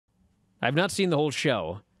I've not seen the whole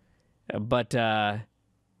show, but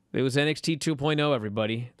it was NXT 2.0,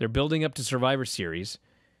 everybody. They're building up to Survivor Series.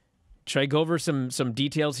 Should I go over some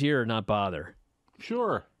details here or not bother?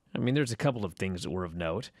 Sure. I mean, there's a couple of things that were of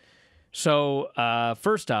note. So,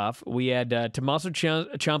 first off, we had Tommaso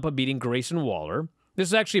Ciampa beating Grayson Waller. This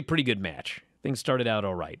is actually a pretty good match. Things started out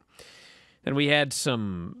all right. Then we had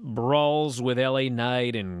some brawls with LA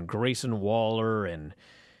Knight and Grayson Waller, and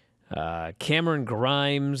Cameron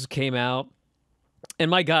Grimes came out.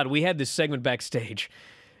 And my God, we had this segment backstage.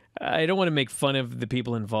 I don't want to make fun of the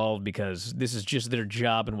people involved because this is just their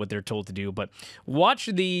job and what they're told to do, but watch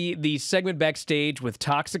the segment backstage with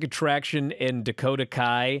Toxic Attraction and Dakota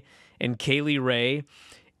Kai and Kaylee Ray.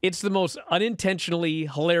 It's the most unintentionally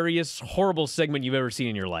hilarious, horrible segment you've ever seen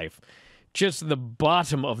in your life. Just the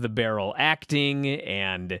bottom of the barrel, acting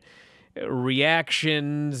and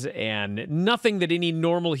reactions and nothing that any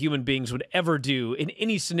normal human beings would ever do in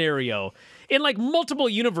any scenario in like multiple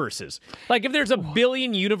universes. Like if there's a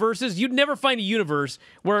billion universes, you'd never find a universe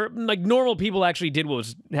where like normal people actually did what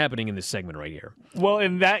was happening in this segment right here. Well,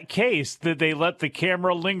 in that case, did they let the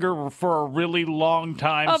camera linger for a really long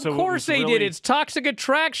time? Of course they did. It's Toxic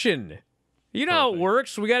Attraction. You know how it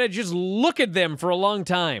works. We got to just look at them for a long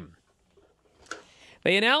time.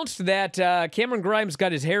 They announced that Cameron Grimes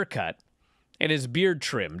got his hair cut and his beard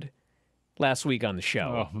trimmed last week on the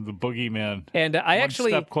show. Oh, the boogeyman. And I One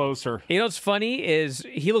actually... step closer. You know what's funny is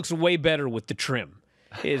he looks way better with the trim.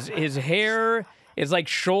 His hair is like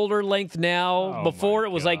shoulder length now. Oh, Before my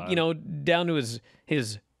it was God. like, you know, down to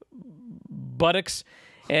his buttocks.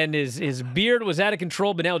 And his beard was out of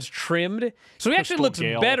control, but now it's trimmed. So he actually looks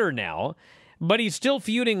better now. But he's still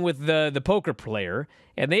feuding with the poker player,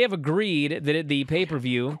 and they have agreed that at the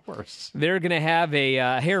pay-per-view, they're going to have a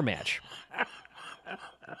hair match.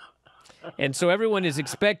 And so everyone is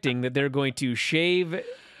expecting that they're going to shave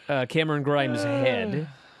Cameron Grimes' head,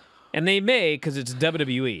 and they may because it's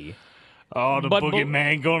WWE. Oh, the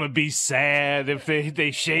boogeyman going to be sad if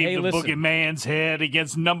they shave the boogeyman's head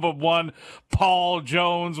against #1 Paul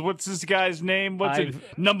Jones. What's this guy's name? What's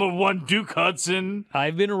it? #1 Duke Hudson.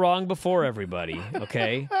 I've been wrong before, everybody,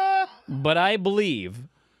 okay? But I believe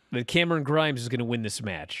that Cameron Grimes is going to win this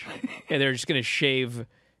match. And they're just going to shave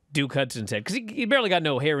Duke Hudson's head. Because he barely got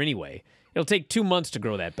no hair anyway. It'll take 2 months to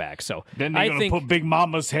grow that back. So then they're going to put Big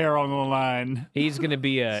Mama's hair on the line. He's going to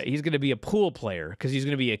be a pool player because he's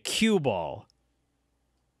going to be a cue ball.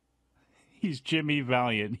 He's Jimmy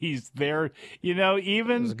Valiant. He's there. You know,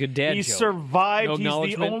 even a good dad he's joke. survived. No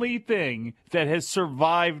he's the only thing that has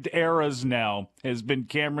survived eras now has been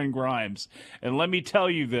Cameron Grimes. And let me tell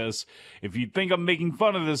you this. If you think I'm making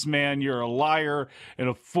fun of this man, you're a liar and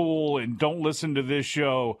a fool and don't listen to this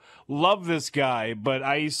show. Love this guy, but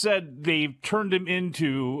I said they've turned him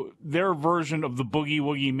into their version of the Boogie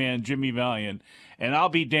Woogie Man, Jimmy Valiant. And I'll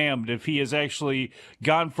be damned if he has actually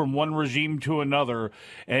gone from one regime to another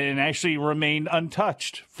and actually remained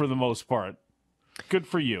untouched for the most part. Good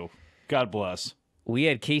for you. God bless. We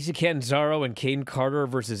had Casey Catanzaro and Caden Carter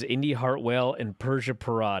versus Indy Hartwell and Persia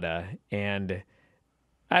Parada. And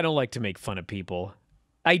I don't like to make fun of people.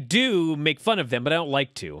 I do make fun of them, but I don't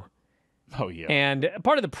like to. Oh, yeah. And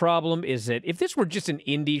part of the problem is that if this were just an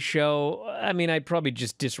indie show, I mean, I'd probably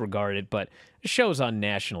just disregard it, but the show's on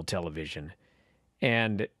national television.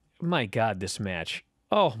 And my God, this match.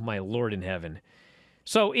 Oh, my Lord in heaven.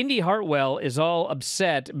 So Indy Hartwell is all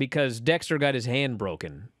upset because Dexter got his hand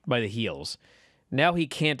broken by the heels. Now he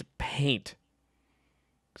can't paint.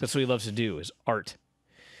 That's what he loves to do, is art.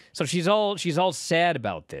 So she's all sad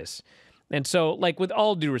about this. And so, like, with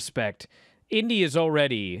all due respect, Indy is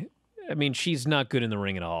already, I mean, she's not good in the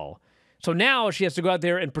ring at all. So now she has to go out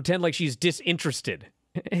there and pretend like she's disinterested.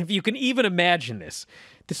 If you can even imagine this.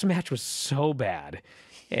 This match was so bad.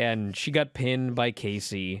 And she got pinned by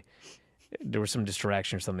Casey. There was some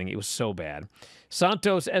distraction or something. It was so bad.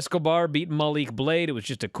 Santos Escobar beat Malik Blade. It was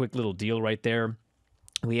just a quick little deal right there.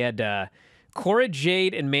 We had Cora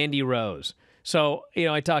Jade and Mandy Rose. So, you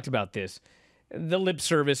know, I talked about this. The lip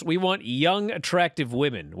service. We want young, attractive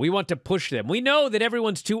women. We want to push them. We know that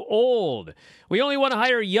everyone's too old. We only want to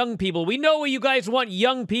hire young people. We know you guys want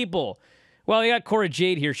young people. Well, I got Cora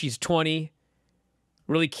Jade here. She's 20.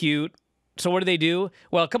 Really cute. So what do?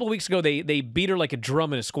 Well, a couple of weeks ago, they beat her like a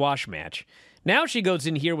drum in a squash match. Now she goes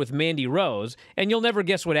in here with Mandy Rose, and you'll never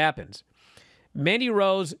guess what happens. Mandy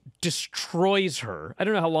Rose destroys her. I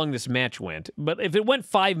don't know how long this match went, but if it went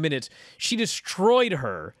 5 minutes, she destroyed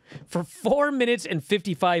her for 4 minutes and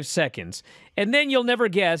 55 seconds. And then you'll never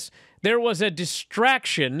guess, there was a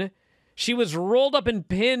distraction. She was rolled up and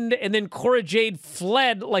pinned, and then Cora Jade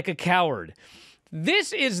fled like a coward.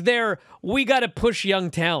 This is their, we got to push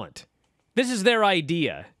young talent. This is their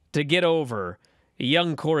idea to get over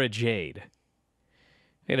young Cora Jade.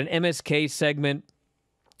 They had an MSK segment.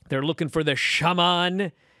 They're looking for the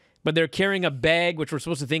shaman, but they're carrying a bag, which we're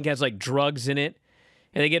supposed to think has like drugs in it.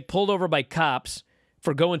 And they get pulled over by cops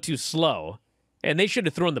for going too slow. And they should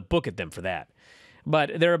have thrown the book at them for that.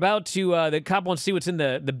 But they're about to, the cop wants to see what's in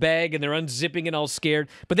the bag, and they're unzipping it all scared.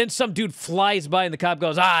 But then some dude flies by, and the cop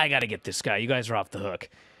goes, I got to get this guy. You guys are off the hook.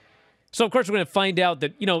 So, of course, we're going to find out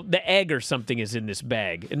that, the egg or something is in this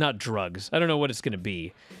bag, and not drugs. I don't know what it's going to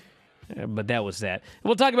be. But that was that.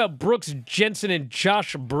 We'll talk about Brooks Jensen and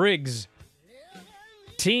Josh Briggs.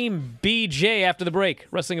 Team BJ after the break.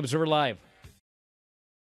 Wrestling Observer Live.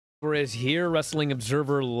 Is here, Wrestling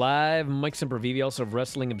Observer Live. Mike Sempervive, also of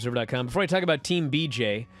WrestlingObserver.com. Before I talk about Team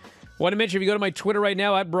BJ, I want to mention, if you go to my Twitter right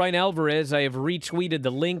now, at Brian Alvarez, I have retweeted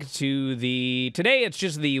the link to today it's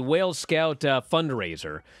just the Whale Scout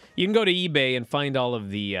fundraiser. You can go to eBay and find all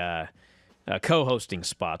of the co-hosting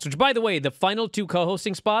spots, which, by the way, the final 2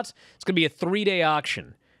 co-hosting spots, it's going to be a 3-day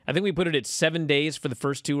auction. I think we put it at 7 days for the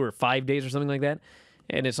first 2 or 5 days or something like that.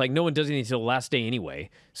 And it's like no one does anything until the last day anyway.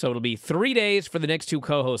 So it'll be 3 days for the next 2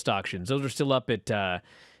 co-host auctions. Those are still up at,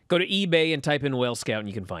 go to eBay and type in Whale Scout and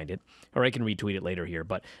you can find it. Or I can retweet it later here.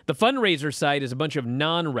 But the fundraiser site is a bunch of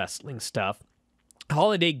non-wrestling stuff.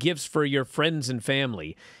 Holiday gifts for your friends and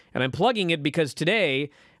family. And I'm plugging it because today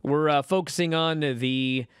we're focusing on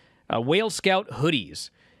the Whale Scout hoodies.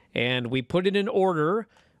 And we put it in order.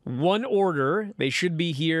 One order. They should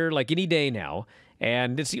be here like any day now.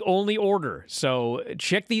 And it's the only order. So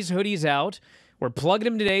check these hoodies out. We're plugging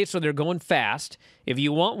them today, so they're going fast. If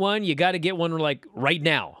you want one, you got to get one like right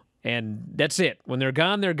now. And that's it. When they're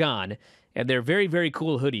gone, they're gone. And they're very, very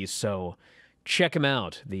cool hoodies. So check them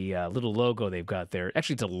out. The little logo they've got there.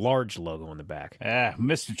 Actually, it's a large logo on the back.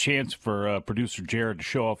 Missed a chance for producer Jared to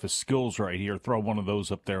show off his skills right here. Throw one of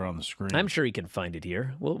those up there on the screen. I'm sure he can find it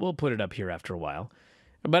here. We'll put it up here after a while.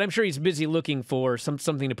 But I'm sure he's busy looking for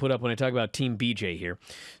something to put up when I talk about Team BJ here.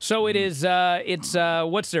 So it is,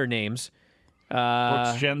 what's their names?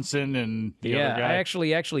 Brooks Jensen and the other guy.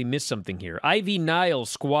 I actually missed something here. Ivy Nile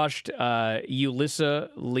squashed Ulyssa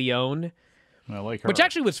Leone. I like her. Which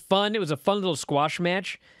actually was fun. It was a fun little squash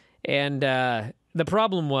match. And the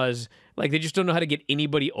problem was, like, they just don't know how to get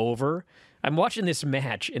anybody over. I'm watching this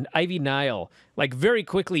match, and Ivy Nile, like, very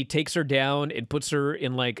quickly takes her down and puts her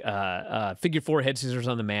in, like, figure 4 head scissors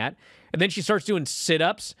on the mat. And then she starts doing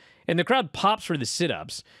sit-ups, and the crowd pops for the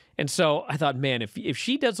sit-ups. And so I thought, man, if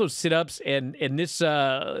she does those sit-ups and this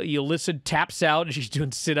Ulyssa taps out and she's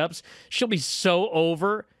doing sit-ups, she'll be so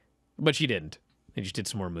over. But she didn't. They just did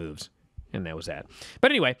some more moves. And that was that. But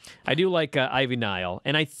anyway, I do like Ivy Nile.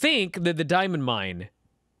 And I think that the Diamond Mine,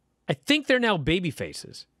 I think they're now baby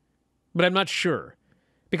faces. But I'm not sure.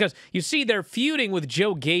 Because, you see, they're feuding with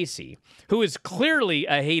Joe Gacy, who is clearly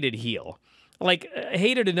a hated heel. Like,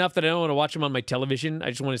 hated enough that I don't want to watch him on my television. I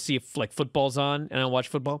just want to see if, like, football's on, and I don't watch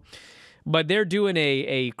football. But they're doing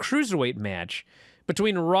a cruiserweight match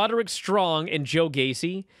between Roderick Strong and Joe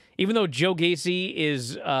Gacy, even though Joe Gacy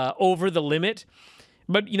is over the limit.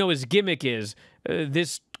 But, his gimmick is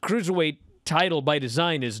this cruiserweight title by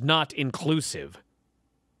design is not inclusive.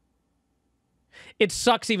 It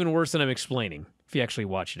sucks even worse than I'm explaining, if you actually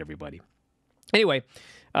watch it, everybody. Anyway,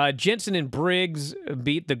 Jensen and Briggs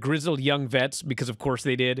beat the Grizzled Young Vets, because of course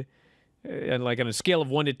they did. And like on a scale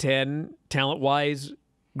of 1 to 10, talent-wise,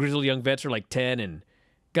 Grizzled Young Vets are like 10, and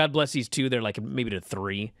God bless these two, they're like maybe to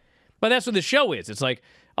 3. But that's what the show is. It's like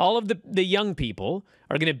all of the young people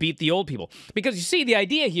are going to beat the old people. Because you see, the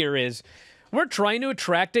idea here is we're trying to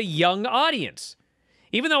attract a young audience.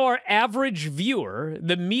 Even though our average viewer,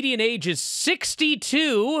 the median age is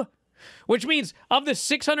 62, which means of the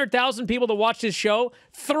 600,000 people that watch this show,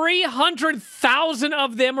 300,000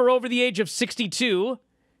 of them are over the age of 62.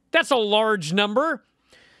 That's a large number.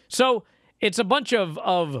 So it's a bunch of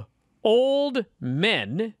old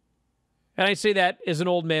men, and I say that as an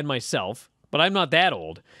old man myself, but I'm not that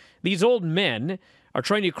old. These old men are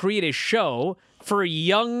trying to create a show for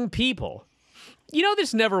young people.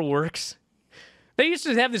 This never works. They used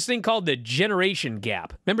to have this thing called the generation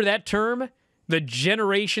gap. Remember that term? The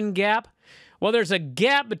generation gap? Well, there's a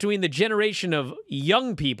gap between the generation of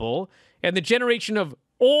young people and the generation of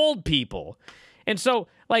old people. And so,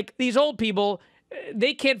 like, these old people,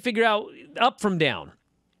 they can't figure out up from down.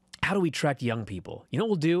 How do we attract young people? You know what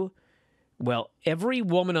we'll do? Well, every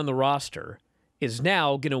woman on the roster is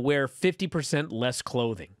now going to wear 50% less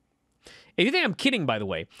clothing. If you think I'm kidding, by the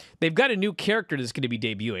way, they've got a new character that's going to be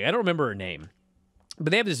debuting. I don't remember her name. But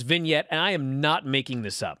they have this vignette, and I am not making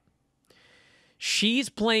this up. She's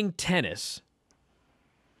playing tennis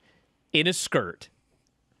in a skirt.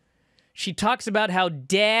 she talks about how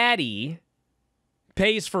Daddy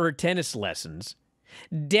pays for her tennis lessons.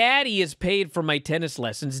 Daddy is paid for my tennis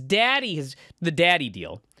lessons. Daddy is the daddy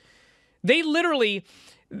deal. They literally,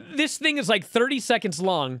 this thing is like 30 seconds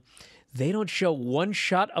long. They don't show one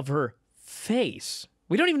shot of her face.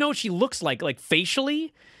 We don't even know what she looks like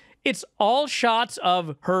facially. It's all shots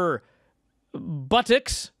of her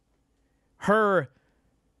buttocks, her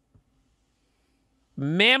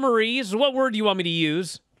mammaries. What word do you want me to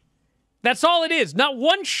use? That's all it is. Not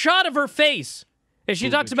one shot of her face. And she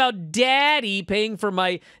talks about Daddy paying for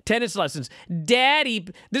my tennis lessons. Daddy,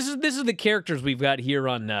 this is the characters we've got here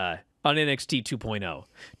on NXT 2.0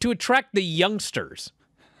 to attract the youngsters.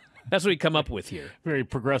 That's what we come up with here. Very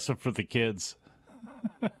progressive for the kids.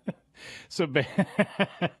 So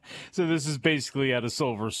this is basically out of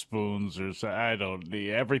Silver Spoons, or so, I don't.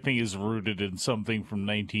 Everything is rooted in something from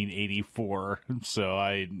 1984.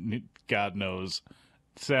 So God knows,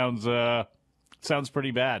 sounds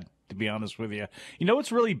pretty bad, to be honest with you. You know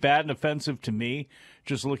what's really bad and offensive to me?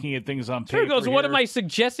 Just looking at things on paper. Sure goes, what am I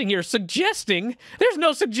suggesting here? Suggesting? There's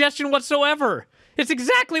no suggestion whatsoever. It's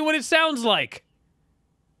exactly what it sounds like.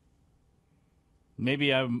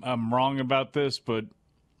 Maybe I'm wrong about this, but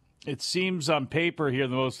it seems on paper here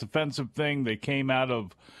the most offensive thing that came out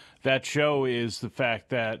of that show is the fact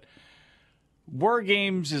that War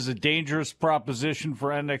Games is a dangerous proposition for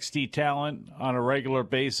NXT talent on a regular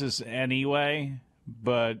basis anyway,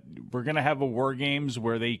 but we're going to have a War Games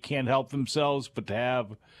where they can't help themselves but to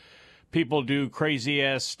have people do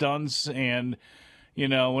crazy-ass stunts. And, you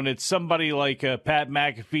know, when it's somebody like Pat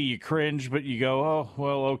McAfee, you cringe, but you go, oh,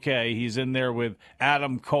 well, okay, he's in there with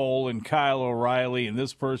Adam Cole and Kyle O'Reilly and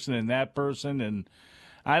this person and that person. And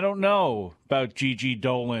I don't know about Gigi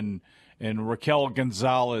Dolan and Raquel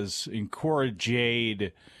Gonzalez and Cora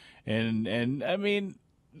Jade. And I mean,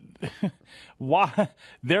 why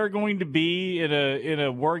they're going to be in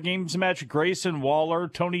a War Games match? Grayson Waller,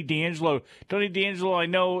 Tony D'Angelo. Tony D'Angelo, I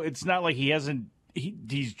know it's not like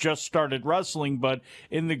he's just started wrestling, but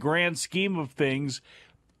in the grand scheme of things,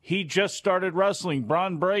 he just started wrestling.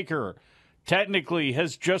 Braun Breaker technically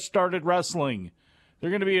has just started wrestling. They're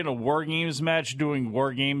going to be in a War Games match doing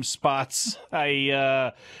War Games spots. When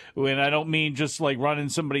I don't mean just like running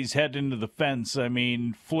somebody's head into the fence. I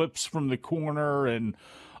mean flips from the corner and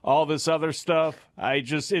all this other stuff.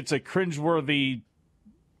 It's a cringeworthy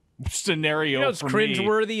scenario. You know what's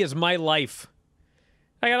cringeworthy is my life.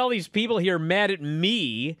 I got all these people here mad at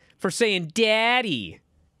me for saying Daddy.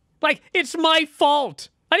 Like, it's my fault.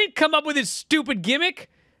 I didn't come up with this stupid gimmick.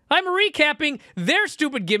 I'm recapping their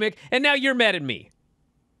stupid gimmick, and now you're mad at me.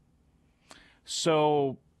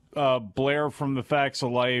 So, Blair from The Facts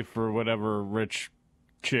of Life, or whatever rich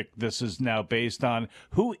chick this is now based on,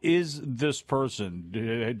 who is this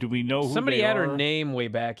person? Do we know who Somebody they had are? her name way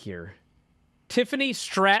back here. Tiffany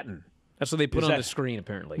Stratton. That's what they put on the screen,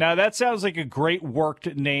 apparently. Now, that sounds like a great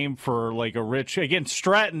worked name for, like, a rich... Again,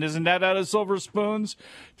 Stratton, isn't that out of Silver Spoons?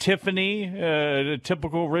 Tiffany, a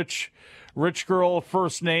typical rich girl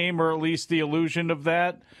first name, or at least the illusion of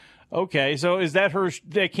that. Okay, so is that her...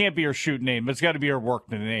 That can't be her shoot name. It's got to be her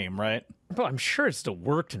worked name, right? Well, I'm sure it's the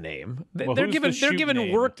worked name. Well, they're given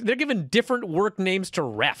different work names to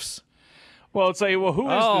refs. Well, it's like, well, who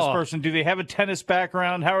is this person? Do they have a tennis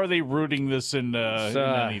background? How are they rooting this in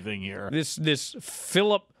anything here? This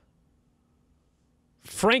Philip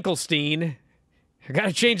Frankelstein. I got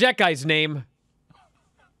to change that guy's name.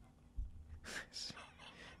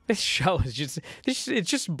 This show is just... it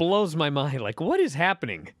just blows my mind. Like, what is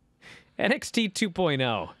happening? NXT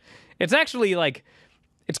 2.0. It's actually, like...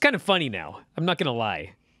 It's kind of funny now. I'm not going to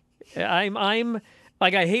lie. I'm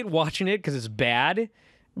like, I hate watching it because it's bad,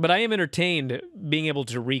 but I am entertained being able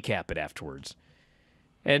to recap it afterwards.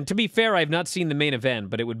 And to be fair, I've not seen the main event,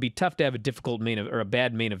 but it would be tough to have a difficult a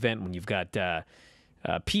bad main event when you've got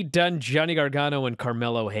Pete Dunne, Johnny Gargano, and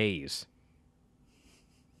Carmelo Hayes.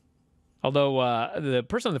 Although the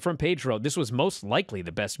person on the front page wrote this was most likely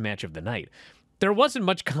the best match of the night. There wasn't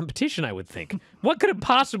much competition, I would think. What could have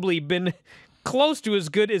possibly been close to as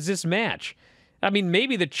good as this match? I mean,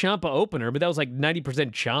 maybe the Ciampa opener, but that was like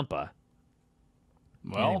 90% Ciampa.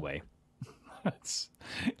 Well, anyway, let's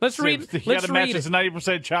read. You got a match that's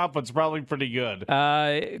 90% Ciampa. It's probably pretty good.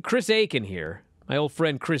 Chris Aiken here, my old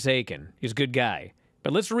friend Chris Aiken. He's a good guy.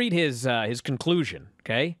 But let's read his conclusion.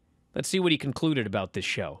 Okay, let's see what he concluded about this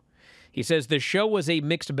show. He says, the show was a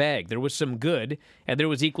mixed bag. There was some good, and there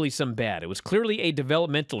was equally some bad. It was clearly a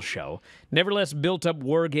developmental show, nevertheless built up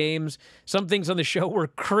War Games. Some things on the show were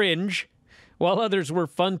cringe, while others were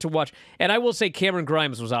fun to watch. And I will say Cameron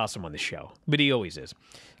Grimes was awesome on the show, but he always is.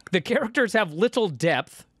 The characters have little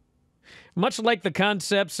depth. much like the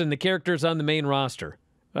concepts and the characters on the main roster.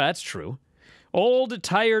 Well, that's true. Old,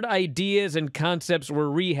 tired ideas and concepts were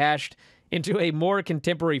rehashed into a more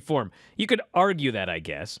contemporary form. You could argue that, I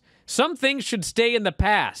guess. Some things should stay in the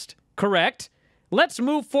past, correct? Let's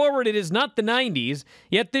move forward. It is not the 90s,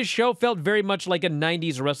 yet this show felt very much like a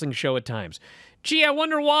 90s wrestling show at times. Gee, I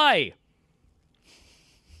wonder why.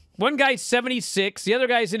 One guy's 76, the other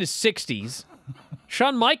guy's in his 60s.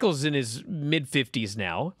 Shawn Michaels in his mid-50s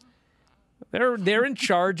now. They're in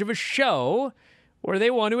charge of a show where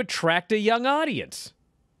they want to attract a young audience.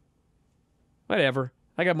 Whatever.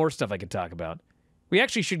 I got more stuff I could talk about. We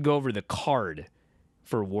actually should go over the card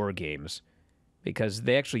for War Games because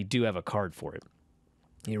they actually do have a card for it.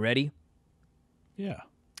 You ready? Yeah.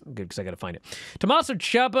 Good, because I got to find it. Tommaso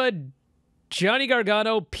Ciampa, Johnny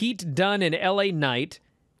Gargano, Pete Dunne, and LA Knight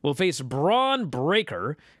will face Braun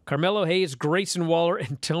Breaker, Carmelo Hayes, Grayson Waller,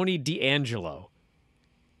 and Tony D'Angelo.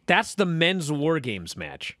 That's the men's War Games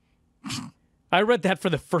match. I read that for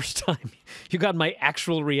the first time. You got my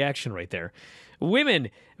actual reaction right there. Women,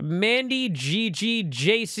 Mandy, Gigi,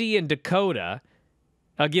 JC, and Dakota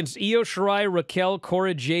against Io Shirai, Raquel,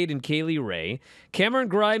 Cora Jade, and Kaylee Ray. Cameron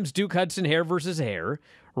Grimes, Duke Hudson, hair versus hair.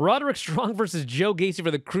 Roderick Strong versus Joe Gacy for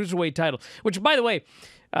the Cruiserweight title. Which, by the way,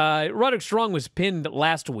 Roderick Strong was pinned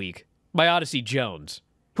last week by Odyssey Jones,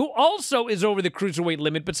 who also is over the Cruiserweight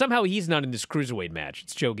limit, but somehow he's not in this Cruiserweight match.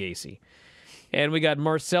 It's Joe Gacy. And we got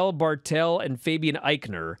Marcel Bartel and Fabian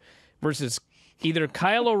Eichner versus either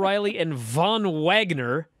Kyle O'Reilly and Von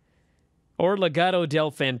Wagner or Legado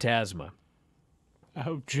del Fantasma. I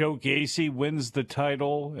hope Joe Gacy wins the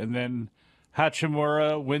title, and then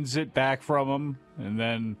Hachimura wins it back from him, and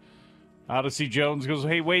then Odyssey Jones goes,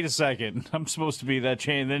 hey, wait a second, I'm supposed to be that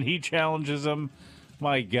champion. Then he challenges him.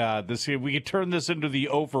 My God, we could turn this into the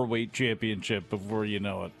Overweight Championship before you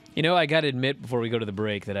know it. You know, I got to admit before we go to the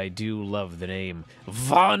break that I do love the name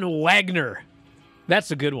Von Wagner.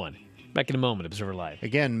 That's a good one. Back in a moment, Observer Live.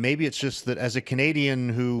 Again, maybe it's just that as a Canadian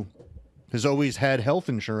who has always had health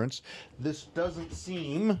insurance, this doesn't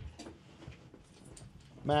seem,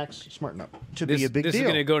 Max, smarten up, to be a big deal. This is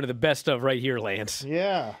going to go to the best of right here, Lance.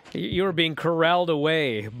 Yeah. You're being corralled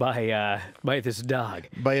away by this dog.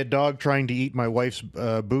 By a dog trying to eat my wife's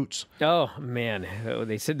boots. Oh, man.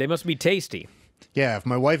 They said they must be tasty. Yeah, if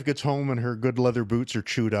my wife gets home and her good leather boots are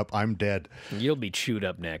chewed up, I'm dead. You'll be chewed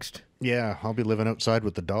up next. Yeah, I'll be living outside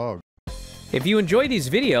with the dog. If you enjoy these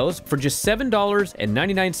videos, for just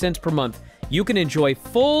 $7.99 per month, you can enjoy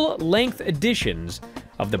full-length editions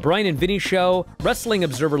of The Bryan and Vinny Show, Wrestling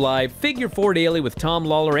Observer Live, Figure 4 Daily with Tom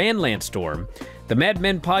Lawler and Lance Storm, the Mad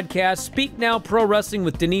Men Podcast, Speak Now Pro Wrestling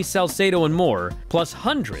with Denise Salcedo, and more, plus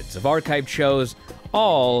hundreds of archived shows,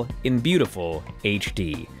 all in beautiful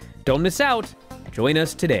HD. Don't miss out. Join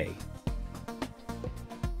us today.